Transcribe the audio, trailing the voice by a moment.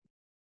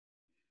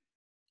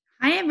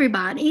Hi,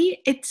 everybody.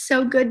 It's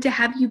so good to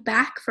have you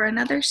back for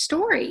another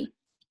story.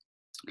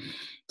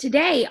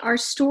 Today, our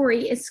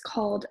story is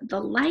called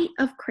The Light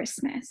of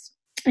Christmas,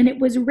 and it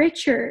was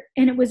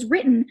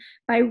written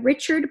by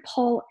Richard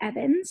Paul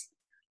Evans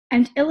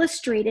and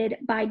illustrated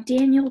by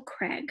Daniel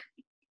Craig.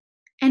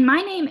 And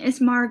my name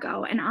is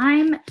Margot, and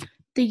I'm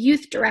the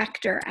youth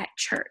director at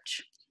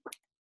church.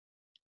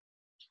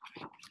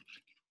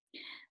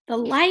 The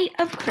Light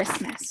of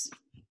Christmas.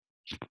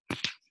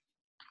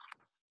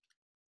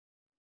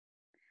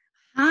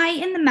 High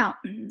in the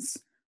mountains,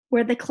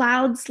 where the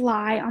clouds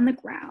lie on the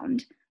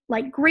ground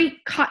like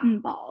great cotton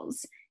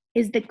balls,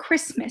 is the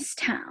Christmas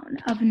town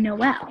of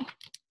Noel.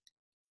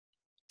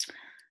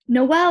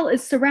 Noel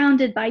is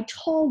surrounded by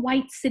tall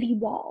white city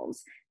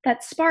walls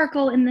that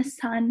sparkle in the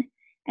sun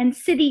and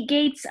city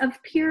gates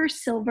of pure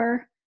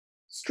silver,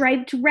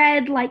 striped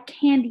red like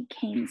candy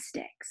cane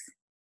sticks.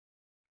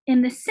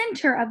 In the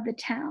center of the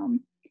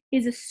town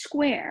is a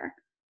square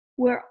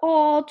where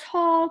all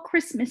tall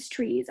Christmas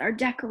trees are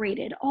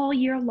decorated all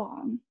year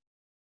long.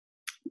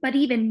 But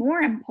even more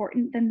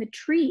important than the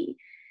tree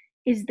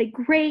is the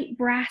great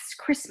brass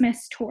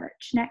Christmas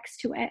torch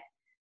next to it.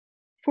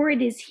 For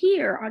it is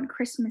here on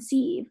Christmas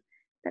Eve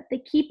that the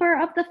keeper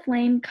of the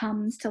flame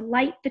comes to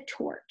light the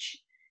torch,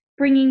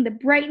 bringing the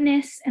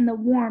brightness and the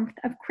warmth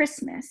of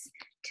Christmas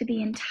to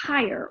the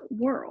entire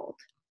world.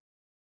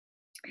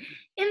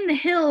 In the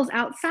hills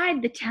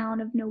outside the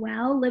town of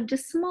Noel lived a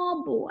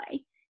small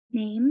boy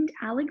named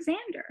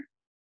Alexander.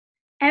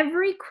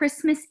 Every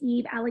Christmas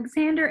Eve,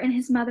 Alexander and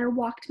his mother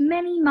walked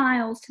many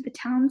miles to the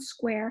town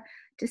square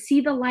to see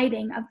the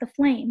lighting of the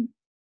flame.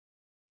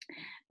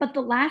 But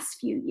the last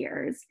few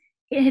years,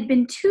 it had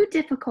been too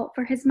difficult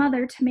for his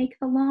mother to make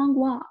the long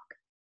walk,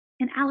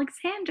 and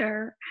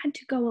Alexander had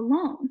to go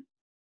alone.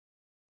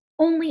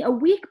 Only a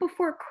week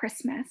before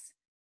Christmas,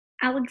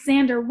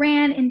 Alexander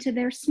ran into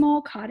their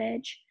small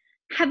cottage.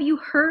 "Have you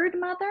heard,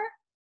 Mother?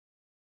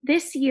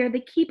 This year,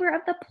 the keeper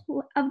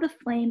of the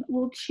flame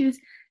will choose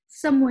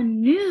someone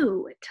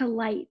new to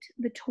light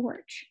the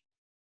torch."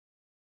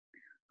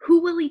 "Who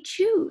will he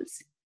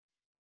choose?"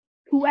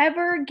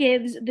 "Whoever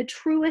gives the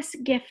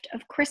truest gift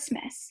of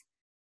Christmas."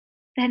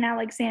 Then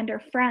Alexander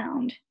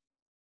frowned.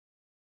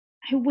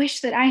 "I wish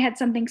that I had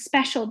something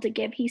special to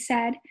give," he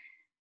said.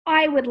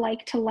 "I would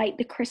like to light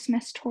the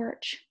Christmas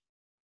torch."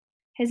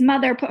 His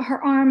mother put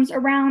her arms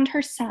around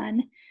her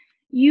son.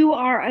 "You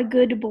are a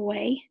good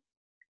boy.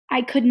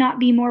 I could not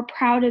be more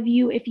proud of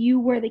you if you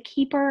were the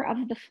keeper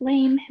of the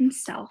flame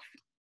himself."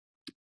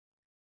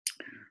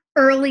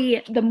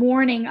 Early the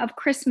morning of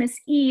Christmas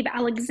Eve,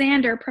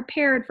 Alexander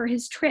prepared for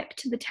his trip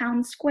to the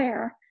town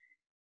square.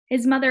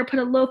 His mother put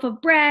a loaf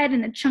of bread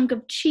and a chunk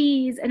of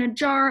cheese and a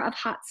jar of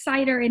hot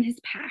cider in his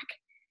pack,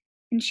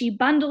 and she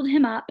bundled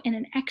him up in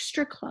an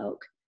extra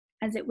cloak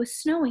as it was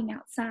snowing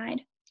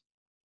outside.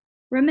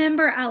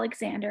 "Remember,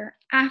 Alexander,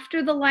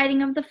 after the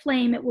lighting of the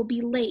flame, it will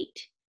be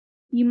late.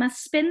 You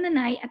must spend the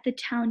night at the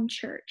town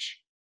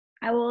church.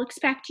 I will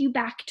expect you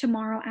back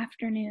tomorrow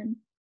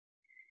afternoon."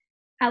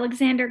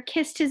 Alexander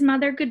kissed his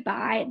mother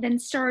goodbye, then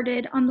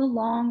started on the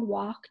long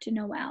walk to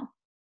Noel.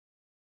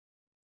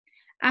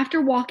 After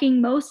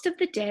walking most of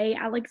the day,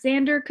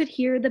 Alexander could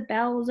hear the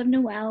bells of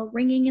Noel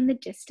ringing in the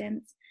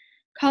distance,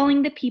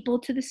 calling the people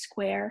to the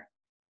square.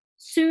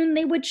 Soon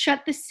they would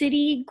shut the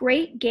city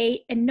great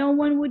gate, and no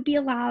one would be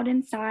allowed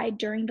inside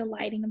during the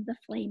lighting of the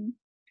flame.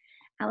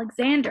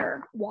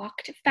 Alexander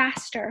walked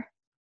faster.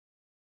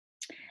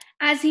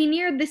 As he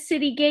neared the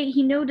city gate,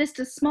 he noticed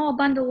a small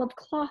bundle of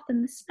cloth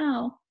in the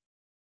snow.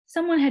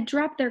 Someone had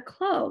dropped their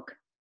cloak,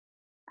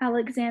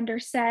 Alexander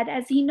said,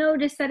 as he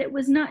noticed that it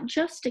was not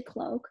just a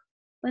cloak,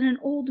 but an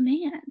old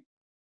man.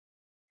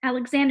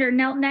 Alexander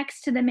knelt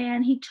next to the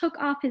man. He took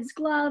off his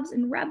gloves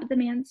and rubbed the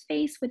man's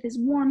face with his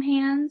warm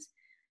hands.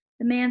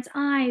 The man's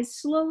eyes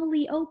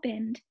slowly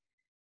opened.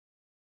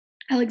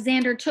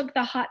 Alexander took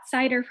the hot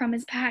cider from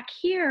his pack.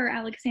 "Here,"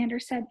 Alexander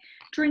said,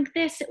 "drink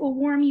this, it will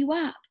warm you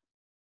up."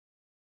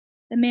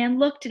 The man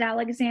looked at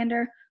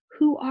Alexander.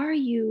 "Who are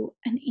you,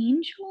 an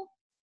angel?"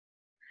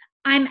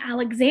 "I'm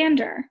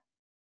Alexander."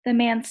 The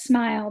man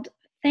smiled.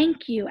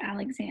 "Thank you,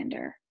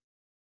 Alexander."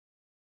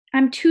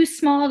 "I'm too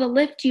small to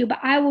lift you, but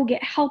I will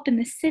get help in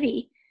the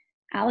city,"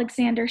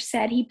 Alexander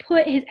said. He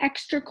put his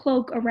extra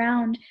cloak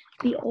around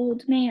the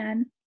old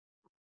man.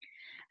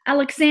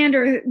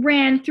 Alexander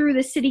ran through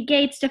the city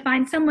gates to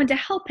find someone to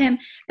help him,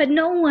 but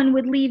no one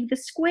would leave the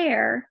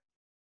square.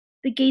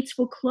 "The gates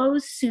will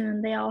close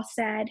soon," they all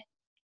said.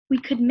 "We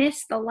could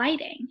miss the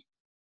lighting."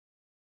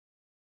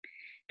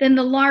 Then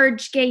the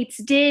large gates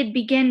did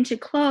begin to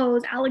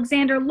close.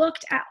 Alexander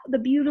looked at the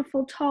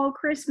beautiful tall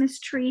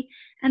Christmas tree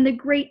and the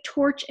great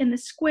torch in the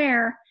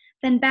square,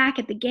 then back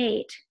at the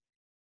gate.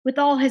 With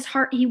all his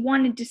heart, he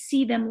wanted to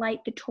see them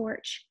light the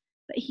torch,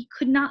 but he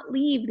could not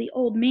leave the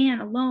old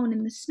man alone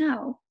in the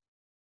snow.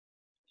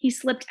 He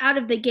slipped out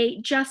of the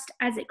gate just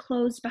as it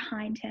closed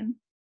behind him.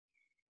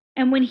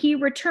 And when he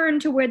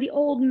returned to where the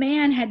old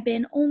man had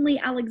been, only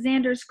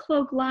Alexander's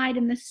cloak lied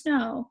in the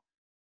snow.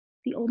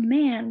 The old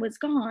man was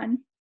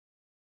gone.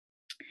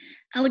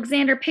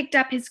 Alexander picked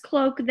up his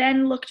cloak,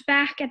 then looked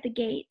back at the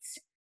gates.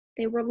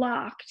 They were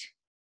locked,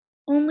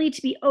 only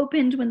to be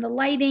opened when the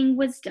lighting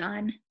was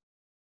done.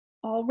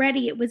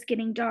 Already it was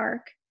getting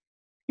dark,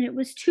 and it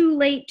was too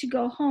late to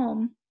go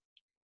home.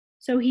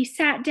 So he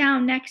sat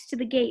down next to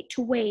the gate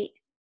to wait,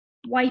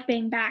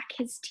 wiping back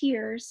his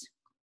tears.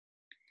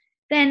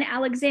 Then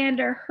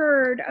Alexander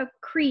heard a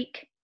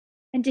creak,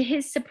 and to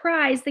his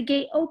surprise, the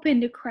gate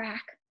opened a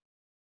crack.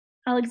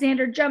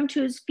 Alexander jumped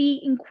to his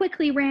feet and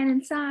quickly ran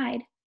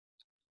inside.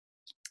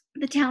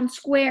 The town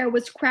square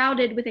was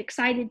crowded with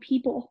excited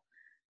people.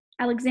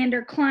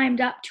 Alexander climbed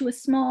up to a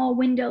small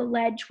window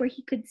ledge where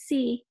he could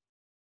see.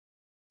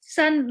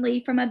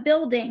 Suddenly, from a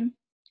building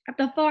at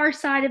the far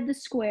side of the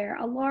square,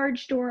 a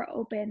large door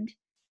opened,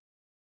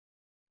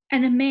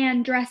 and a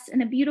man dressed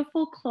in a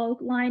beautiful cloak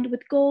lined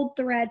with gold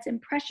threads and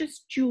precious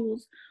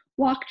jewels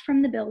walked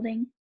from the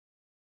building.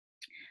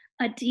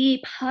 A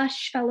deep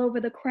hush fell over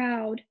the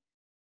crowd.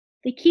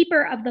 The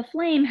keeper of the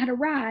flame had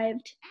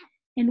arrived.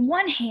 In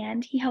one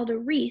hand, he held a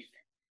wreath,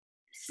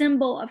 the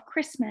symbol of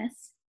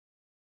Christmas,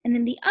 and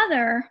in the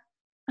other,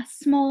 a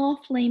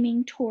small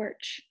flaming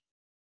torch,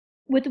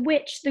 with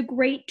which the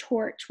great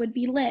torch would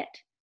be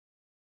lit.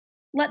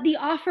 "Let the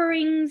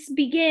offerings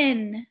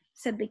begin,"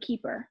 said the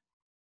keeper.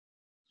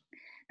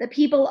 The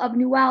people of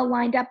Nuel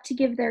lined up to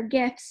give their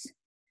gifts.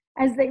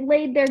 As they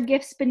laid their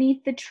gifts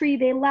beneath the tree,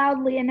 they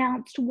loudly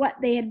announced what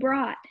they had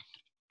brought.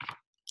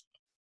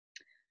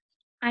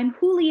 "I'm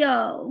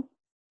Julio,"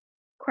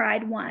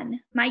 cried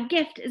one. "My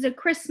gift is a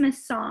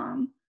Christmas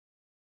song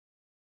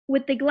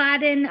with the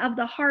gladden of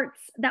the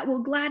hearts that will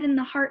gladden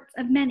the hearts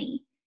of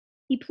many."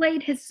 He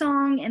played his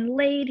song and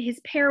laid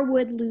his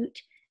pearwood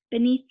lute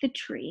beneath the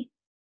tree.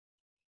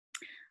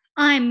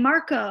 "I'm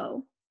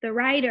Marco, the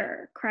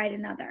writer," cried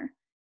another.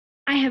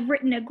 "I have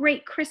written a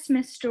great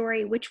Christmas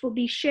story which will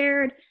be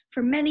shared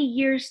for many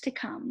years to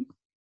come."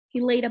 He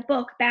laid a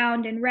book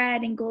bound in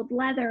red and gold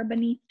leather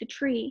beneath the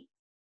tree.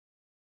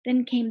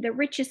 Then came the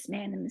richest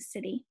man in the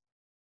city.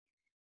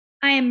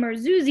 "I am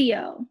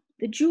Meruzio,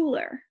 the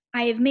jeweler.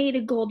 I have made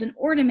a golden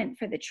ornament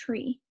for the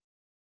tree."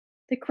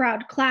 The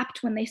crowd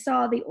clapped when they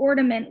saw the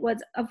ornament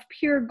was of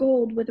pure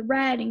gold with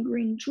red and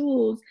green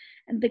jewels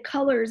and the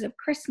colors of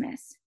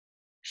Christmas.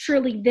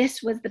 Surely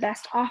this was the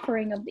best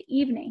offering of the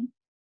evening.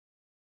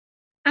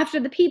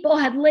 After the people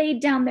had laid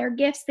down their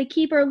gifts, the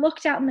keeper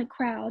looked out in the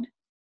crowd.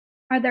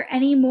 "Are there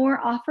any more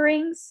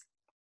offerings?"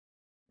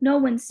 No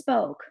one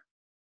spoke.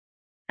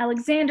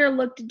 Alexander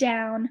looked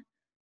down,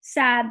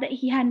 sad that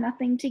he had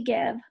nothing to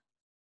give.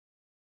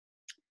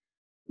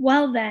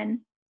 "Well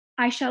then,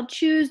 I shall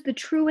choose the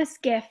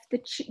truest gift,"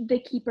 the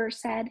keeper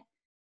said.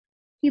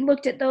 He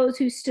looked at those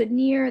who stood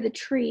near the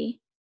tree.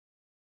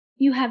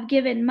 "You have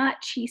given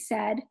much," he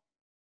said,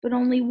 "but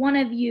only one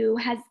of you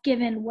has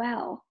given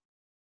well."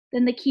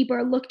 Then the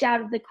keeper looked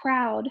out of the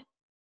crowd.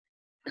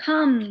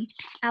 "Come,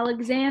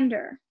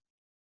 Alexander."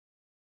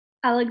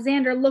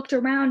 Alexander looked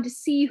around to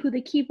see who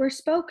the keeper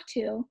spoke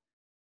to.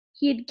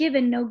 He had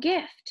given no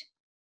gift.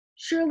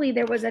 Surely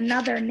there was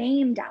another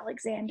named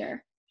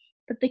Alexander.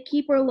 But the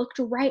keeper looked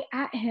right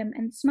at him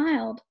and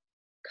smiled.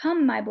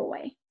 "Come, my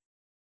boy."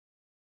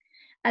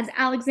 As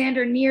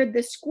Alexander neared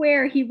the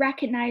square, he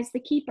recognized the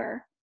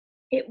keeper.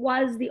 It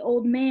was the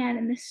old man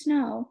in the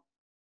snow.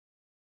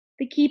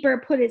 The keeper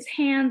put his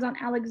hands on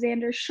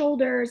Alexander's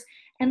shoulders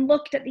and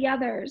looked at the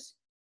others.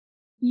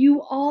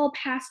 "You all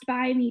passed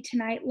by me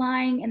tonight,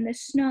 lying in the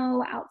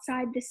snow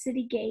outside the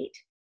city gate.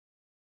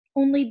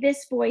 Only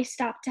this boy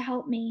stopped to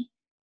help me.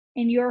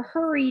 In your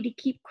hurry to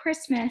keep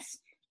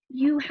Christmas,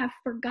 you have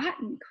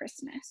forgotten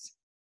Christmas.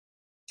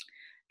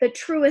 The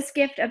truest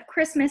gift of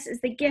Christmas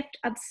is the gift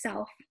of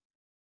self.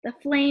 The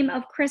flame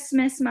of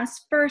Christmas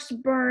must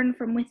first burn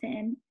from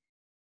within."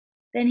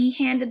 Then he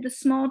handed the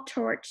small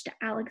torch to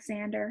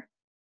Alexander.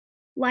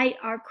 "Light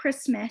our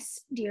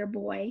Christmas, dear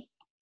boy.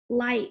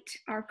 Light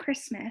our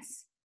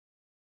Christmas."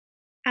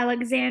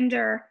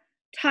 Alexander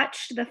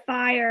touched the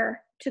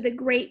fire to the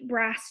great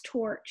brass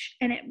torch,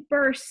 and it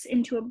burst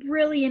into a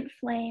brilliant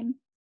flame.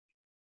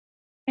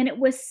 And it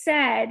was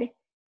said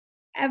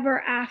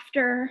ever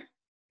after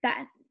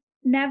that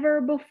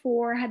never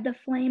before had the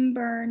flame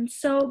burned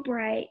so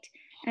bright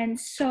and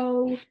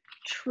so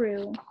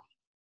true.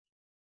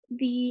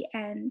 The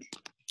end.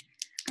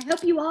 I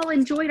hope you all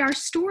enjoyed our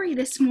story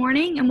this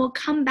morning, and we'll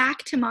come back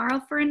tomorrow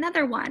for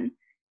another one.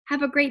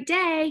 Have a great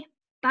day.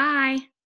 Bye.